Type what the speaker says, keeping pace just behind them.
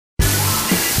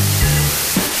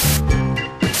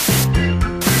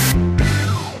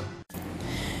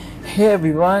Hey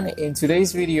everyone, in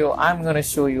today's video I'm gonna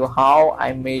show you how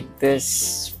I made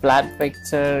this flat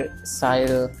picture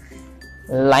style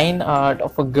line art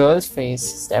of a girl's face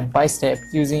step by step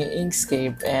using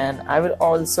Inkscape, and I will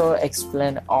also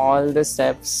explain all the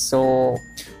steps, so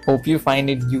hope you find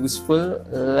it useful.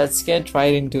 Let's get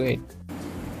right into it.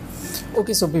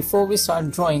 Okay, so before we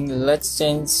start drawing, let's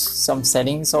change some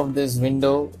settings of this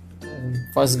window.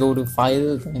 First go to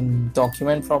File, then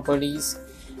Document Properties,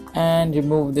 and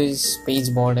remove this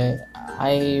page border.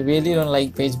 I really don't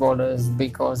like page borders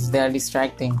because they are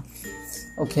distracting.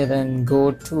 Okay, then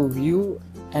go to View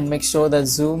and make sure that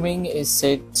zooming is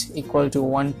set equal to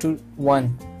 1 to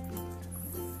 1.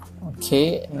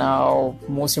 Okay, now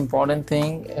most important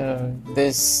thing,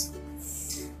 this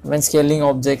when scaling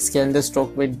objects, scale the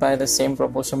stroke width by the same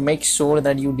proportion. Make sure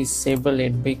that you disable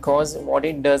it, because what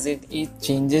it does, it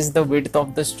changes the width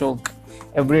of the stroke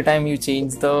every time you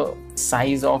change the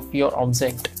size of your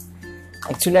object.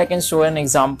 Actually, I can show an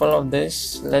example of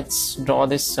this. Let's draw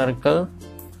this circle.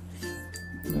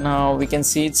 Now we can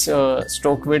see its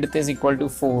stroke width is equal to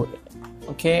 4.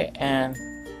 Okay, and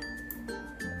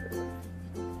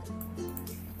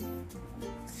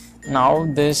now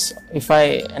this, if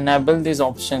I enable this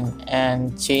option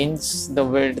and change the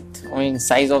width,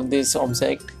 size of this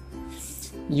object,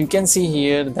 you can see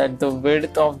here that the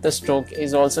width of the stroke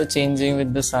is also changing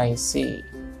with the size. See,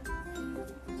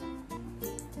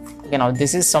 okay, now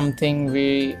this is something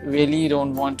we really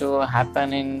don't want to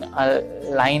happen in a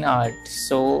line art,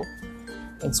 so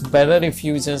it's better if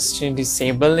you just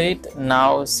disable it.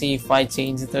 Now see, if I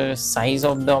change the size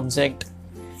of the object,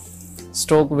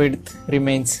 stroke width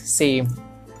remains same.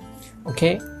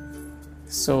 Okay,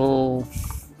 so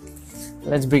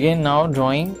let's begin now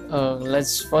drawing.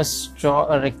 Let's first draw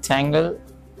a rectangle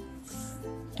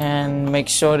and make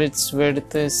sure its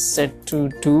width is set to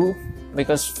 2,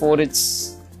 because 4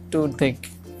 is too thick.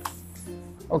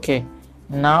 Okay,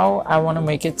 now I want to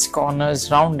make its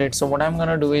corners rounded. So what I'm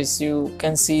gonna do is, you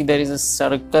can see there is a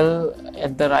circle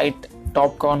at the right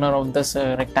top corner of this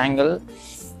rectangle,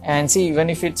 and see, even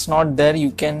if it's not there, you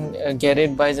can get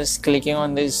it by just clicking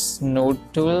on this node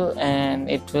tool and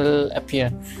it will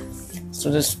appear.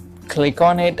 So just click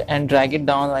on it and drag it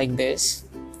down like this,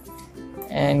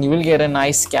 and you will get a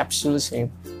nice capsule shape.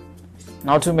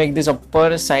 Now to make this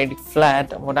upper side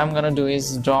flat, what I'm gonna do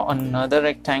is draw another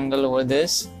rectangle over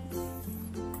this.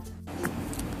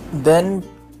 Then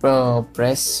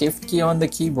press Shift key on the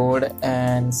keyboard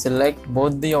and select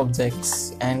both the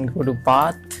objects and go to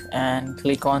Path and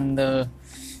click on the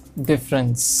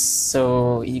difference.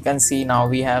 So you can see now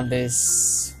we have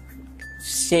this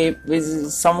shape which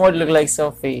somewhat look like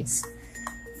a face.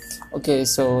 Okay,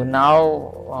 so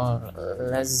now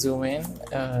let's zoom in.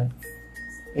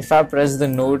 If I press the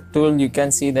node tool, you can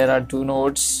see there are 2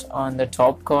 nodes on the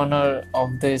top corner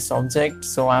of this object,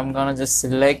 so I'm gonna just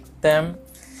select them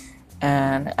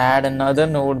and add another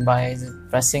node by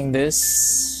pressing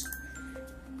this.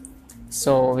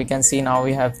 So we can see now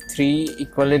we have 3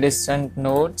 equally distant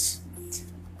nodes.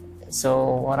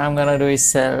 So what I'm gonna do is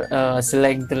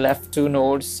select the left 2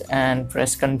 nodes and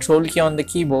press Ctrl key on the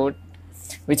keyboard,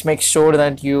 which makes sure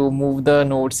that you move the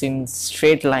nodes in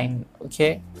straight line.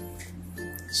 Okay,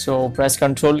 so press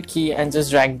Ctrl key and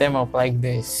just drag them up like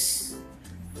this.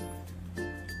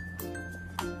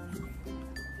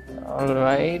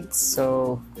 Alright,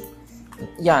 so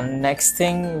yeah, next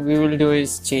thing we will do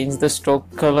is change the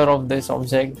stroke color of this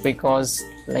object, because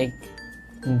like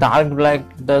dark black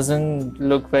doesn't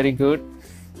look very good.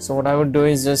 So what I would do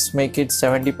is just make it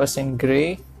 70%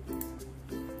 gray.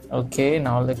 Okay,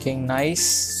 now looking nice.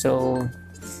 So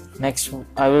next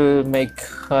I will make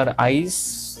her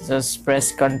eyes. Just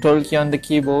press Ctrl key on the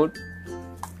keyboard,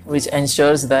 which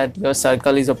ensures that your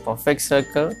circle is a perfect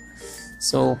circle.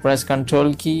 So press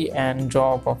Ctrl key and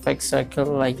draw a perfect circle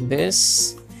like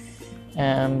this,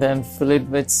 and then fill it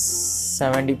with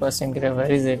 70% gray.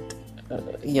 Where is it?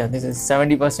 Yeah, this is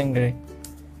 70% gray.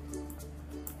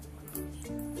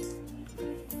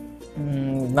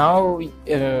 Now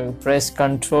press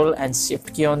Ctrl and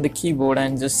Shift key on the keyboard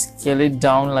and just scale it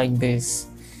down like this.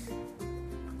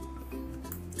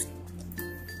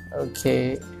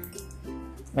 Okay,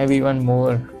 maybe even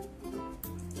more.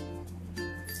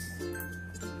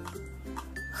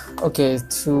 Okay,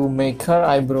 to make her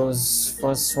eyebrows,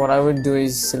 first what I would do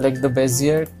is select the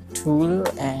Bezier tool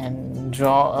and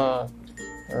draw a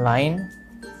line,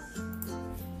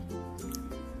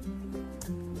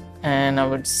 and I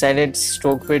would set its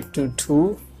stroke width to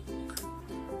 2.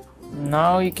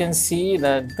 Now you can see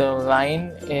that the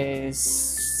line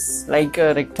is like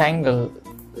a rectangle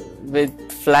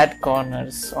with flat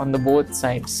corners on the both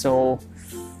sides. So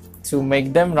to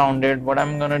make them rounded, what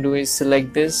I'm gonna do is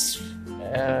select this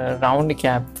round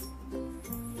cap.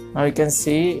 Now you can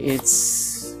see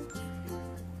it's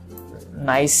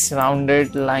nice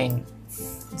rounded line.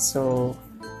 So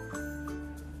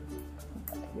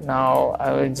now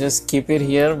I will just keep it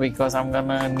here because I'm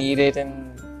gonna need it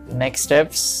in next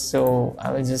steps. So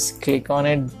I will just click on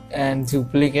it and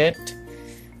duplicate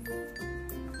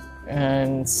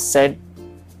and set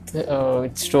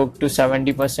stroke to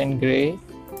 70% gray.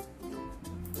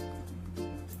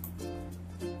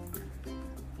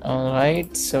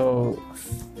 Alright, so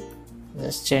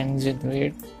let's change it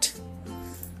width.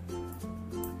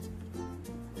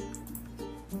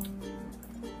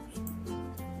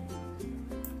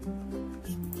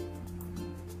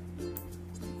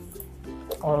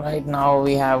 Alright, now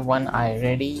we have one eye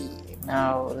ready.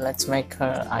 Now let's make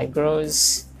her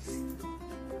eyebrows.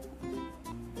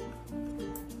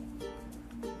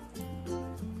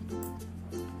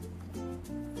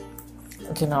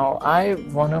 Okay, now I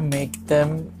want to make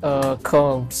them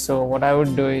curved. So what I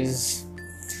would do is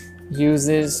use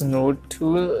this node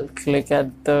tool, click at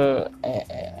the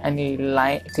any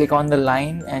line, click on the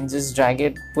line and just drag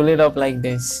it, pull it up like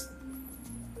this.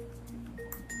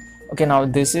 Okay, now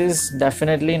this is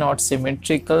definitely not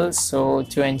symmetrical, so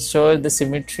to ensure the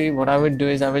symmetry, what I would do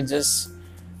is I would just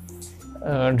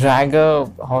drag a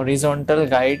horizontal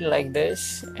guide like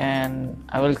this, and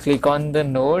I will click on the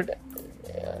node.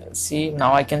 See,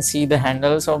 now I can see the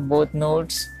handles of both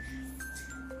nodes,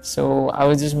 so I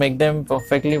will just make them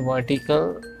perfectly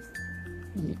vertical.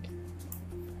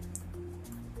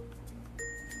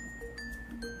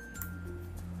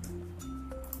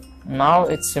 Now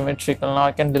it's symmetrical. Now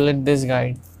I can delete this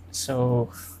guide,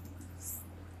 so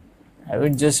I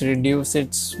would just reduce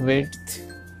its width.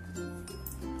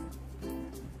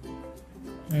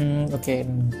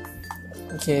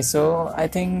 Okay, so I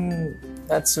think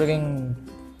that's looking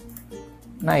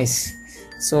nice.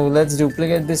 So let's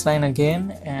duplicate this line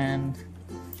again and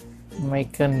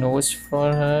make a nose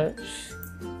for her.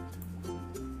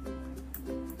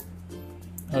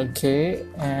 Okay,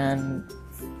 and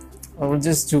I will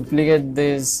just duplicate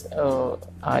these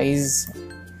eyes.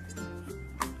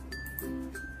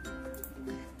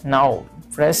 Now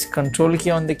press Ctrl key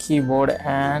on the keyboard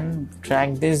and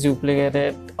drag this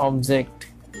duplicated object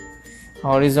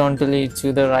horizontally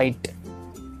to the right.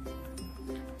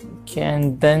 Okay,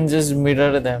 and then just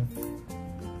mirror them.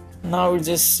 Now we'll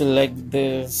just select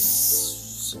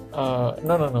this.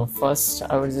 No. First,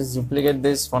 I will just duplicate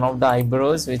this one of the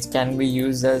eyebrows, which can be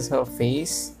used as her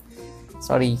face.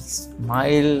 Sorry,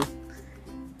 smile.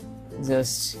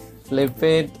 Just flip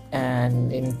it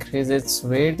and increase its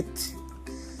width.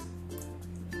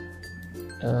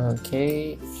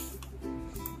 Okay,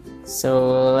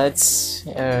 so let's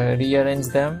rearrange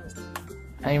them,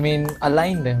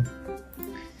 align them.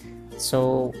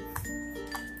 So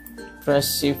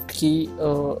press shift key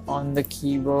on the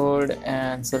keyboard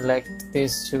and select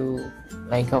these two,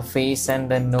 like a face and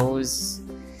the nose,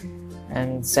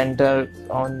 and center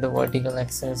on the vertical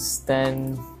axis.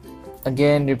 Then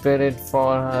again repair it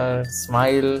for her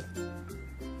smile,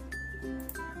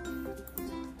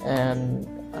 and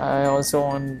I also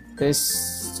want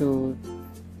this to,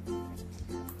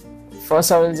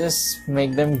 first I will just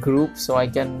make them group so I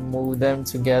can move them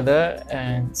together,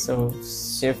 and so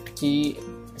shift key,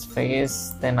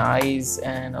 face, then eyes,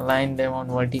 and align them on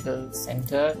vertical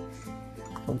center.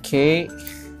 Okay,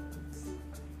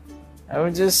 I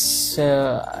will just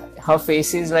her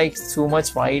face is like too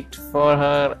much white for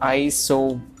her eyes,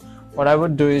 so what I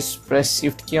would do is press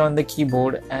shift key on the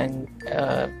keyboard and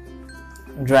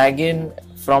drag in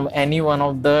from any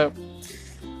one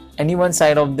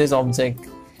side of this object,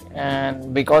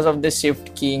 and because of the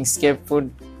shift key, Inkscape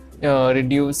would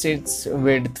reduce its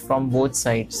width from both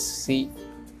sides. See,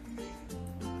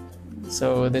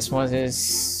 so this much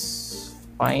is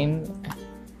fine,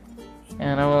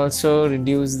 and I will also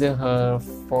reduce her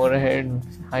forehead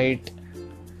height.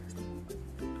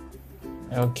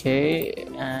 Okay,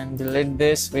 and delete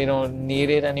this, we don't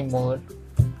need it anymore.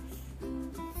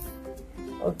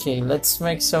 Okay, let's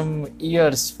make some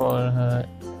ears for her.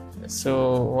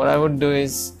 So what I would do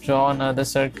is draw another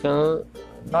circle,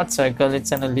 not circle,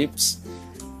 it's an ellipse,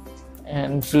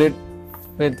 and fill it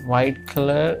with white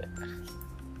color.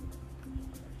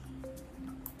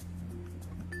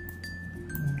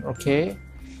 Okay,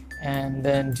 and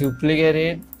then duplicate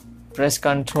it, press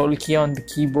Ctrl key on the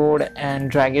keyboard and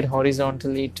drag it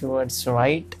horizontally towards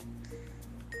right.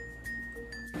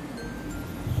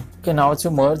 Okay, now to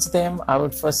merge them, I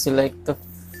would first select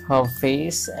her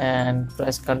face and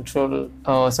press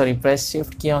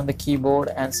shift key on the keyboard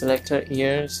and select her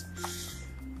ears.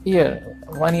 ear,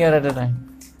 one ear at a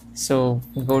time. So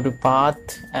go to path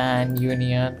and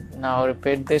union. Now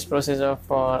repeat this procedure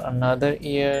for another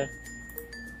ear.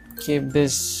 Keep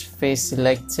this face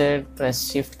selected,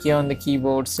 press shift key on the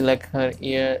keyboard, select her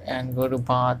ear and go to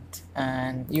path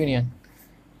and union.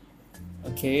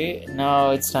 Okay,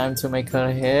 now it's time to make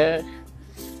her hair.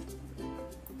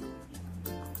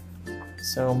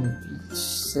 So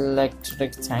select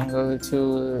rectangle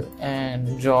tool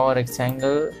and draw a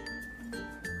rectangle.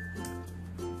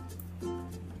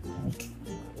 Okay.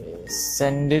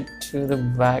 Send it to the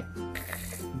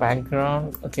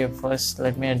background. Okay, first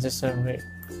let me adjust a bit.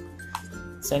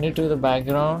 Send it to the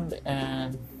background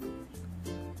and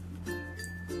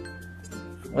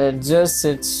adjust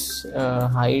its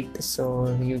height so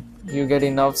you get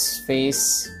enough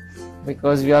space,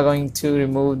 because we are going to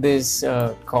remove this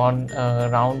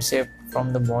round shape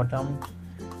from the bottom.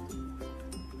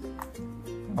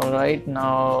 Alright,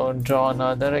 now draw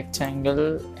another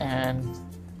rectangle and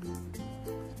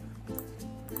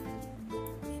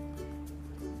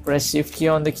press shift key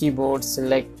on the keyboard,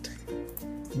 select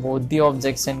both the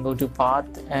objects and go to path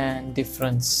and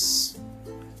difference.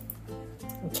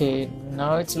 Okay,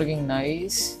 now it's looking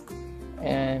nice,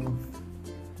 and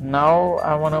now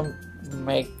I want to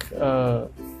make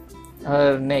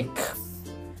her neck.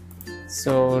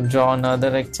 So draw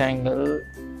another rectangle,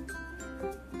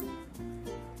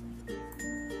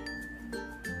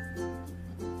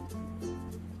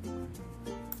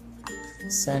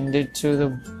 send it to the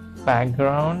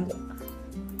background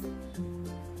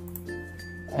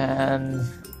and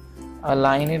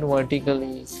align it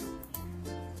vertically.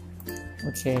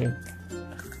 Okay,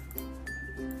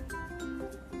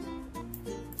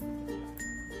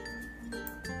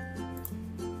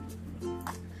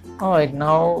 alright,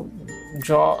 now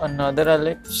draw another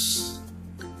ellipse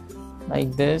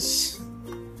like this,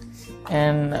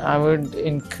 and I would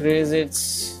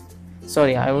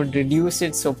reduce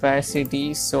its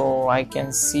opacity so I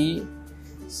can see.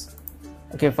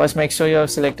 Okay, first make sure you have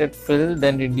selected fill,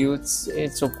 then reduce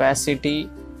its opacity,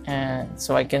 and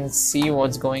so I can see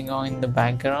what's going on in the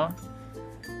background.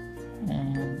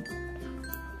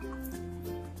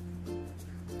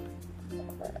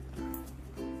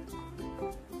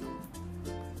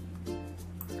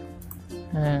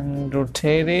 And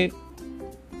rotate it.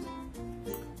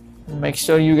 Make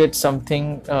sure you get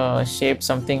something shape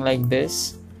something like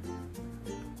this.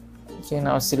 Okay,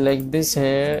 now select this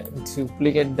hair,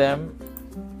 duplicate them.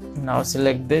 Now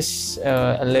select this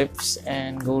ellipse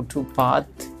and go to path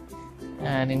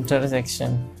and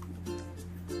intersection.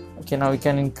 Okay, now we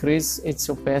can increase its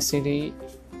opacity.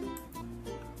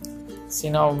 See,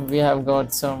 now we have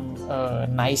got some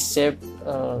nice shape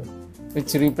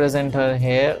which represent her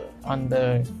hair on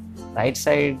the right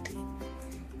side.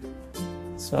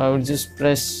 So I would just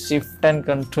press shift and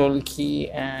control key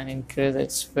and increase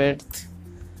its width.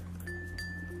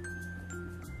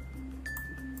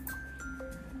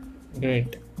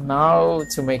 Great. Now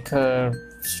to make her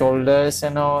shoulders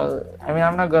and all, I mean,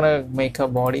 I'm not gonna make her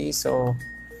body, so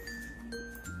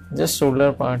just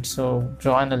shoulder part. So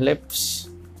draw an ellipse,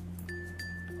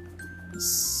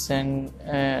 send,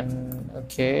 and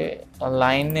okay,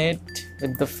 align it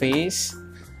with the face,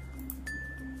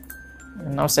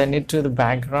 and now send it to the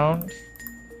background.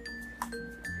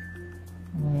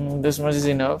 This much is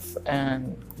enough,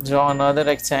 and draw another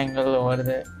rectangle over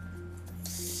there.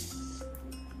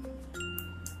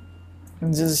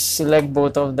 Just select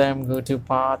both of them, go to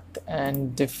path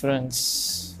and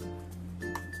difference.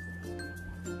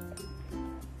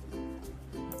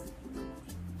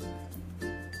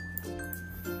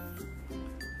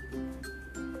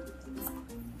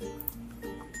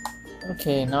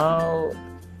 Okay, now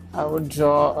I would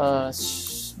draw a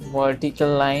vertical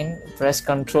line. Press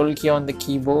Ctrl key on the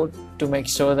keyboard to make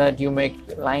sure that you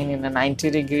make line in a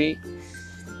 90-degree.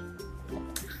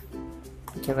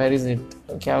 Okay, where is it?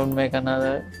 Okay, I would make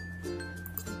another.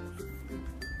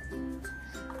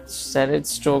 Set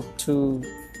its stroke to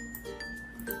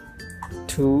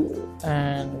 2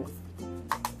 and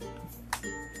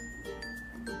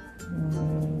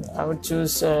I would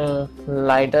choose a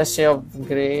lighter shade of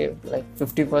gray, like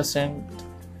 50%.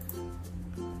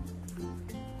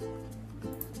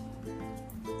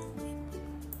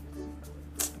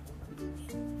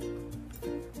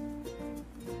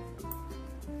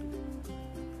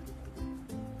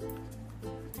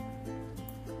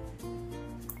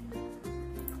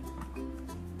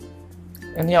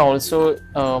 And yeah, also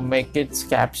make its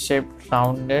cap shape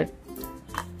rounded.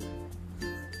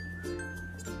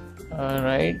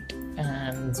 Alright,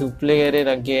 and duplicate it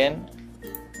again.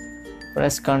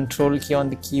 Press Ctrl key on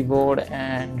the keyboard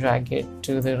and drag it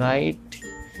to the right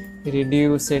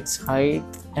reduce its height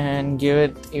and give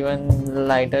it even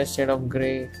lighter shade of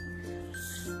gray,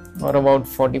 or about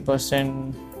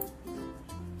 40%.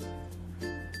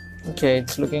 Okay,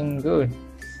 it's looking good.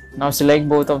 Now select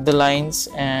both of the lines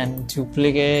and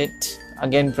duplicate.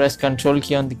 Again, press Ctrl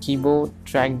key on the keyboard,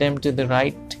 drag them to the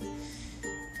right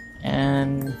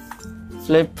and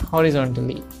flip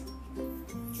horizontally.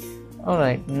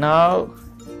 Alright, now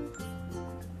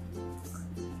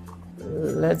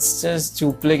let's just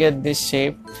duplicate this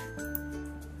shape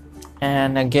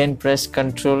and again press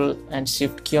Ctrl and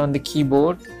Shift key on the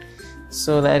keyboard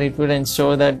so that it would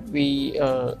ensure that we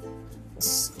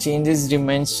change its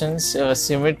dimensions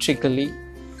symmetrically.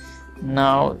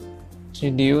 Now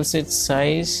reduce its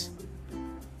size.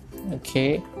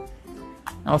 Okay,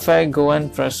 now if I go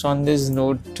and press on this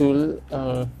node tool,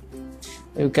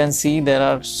 you can see there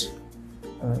are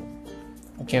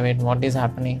okay, wait, what is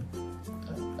happening?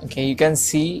 Okay, you can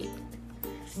see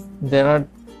there are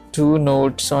two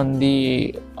nodes on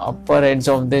the upper edge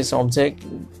of this object,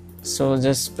 so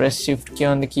just press Shift key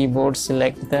on the keyboard,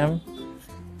 select them.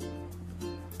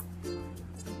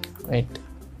 Wait,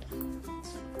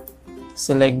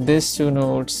 select these two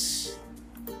nodes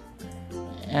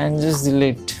and just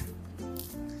delete.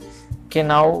 Okay,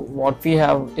 now what we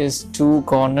have is two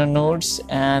corner nodes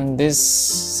and this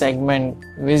segment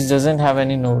which doesn't have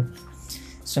any node.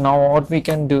 So now what we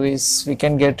can do is we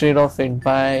can get rid of it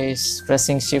by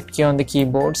pressing Shift key on the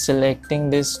keyboard, selecting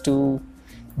these two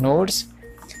nodes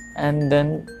and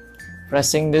then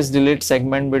pressing this delete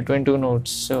segment between two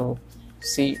nodes. So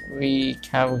see, we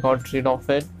have got rid of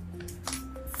it.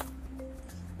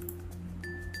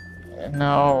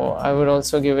 Now I would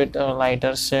also give it a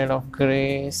lighter shade of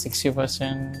gray,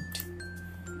 60%,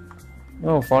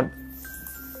 no, for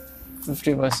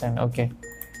 50%. Okay,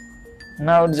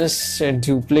 now just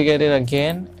duplicate it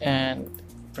again and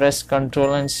press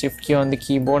Ctrl and Shift key on the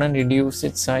keyboard and reduce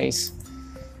its size.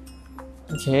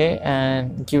 Okay,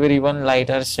 and give it even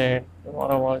lighter shade.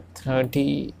 What about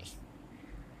 30?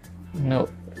 No,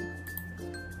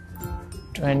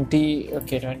 20.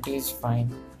 Okay, 20 is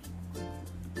fine.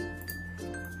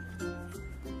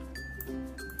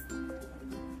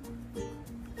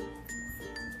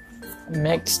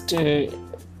 Next,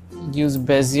 use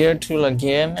Bezier tool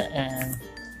again and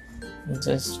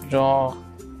just draw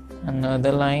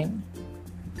another line.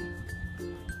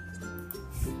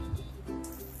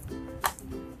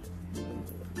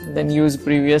 Then use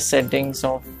previous settings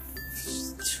of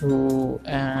hue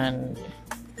and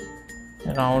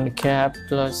round cap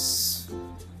plus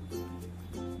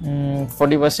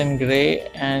 40% gray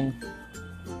and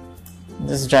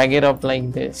just drag it up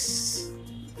like this.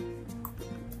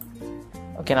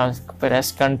 Okay, now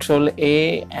press Ctrl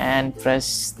A and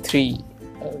press 3.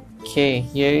 Okay,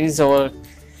 here is our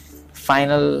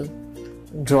final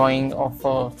drawing of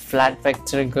a flat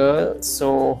vector girl.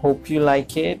 So hope you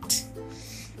like it,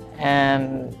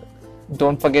 and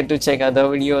don't forget to check other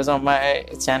videos on my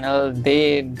channel.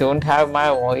 They don't have my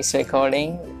voice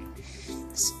recording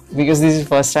because this is the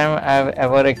first time I've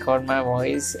ever recorded my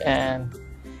voice and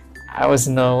I was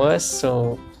nervous,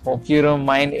 so hope you don't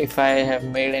mind if I have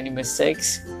made any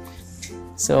mistakes.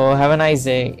 So have a nice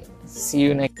day. See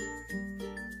you next.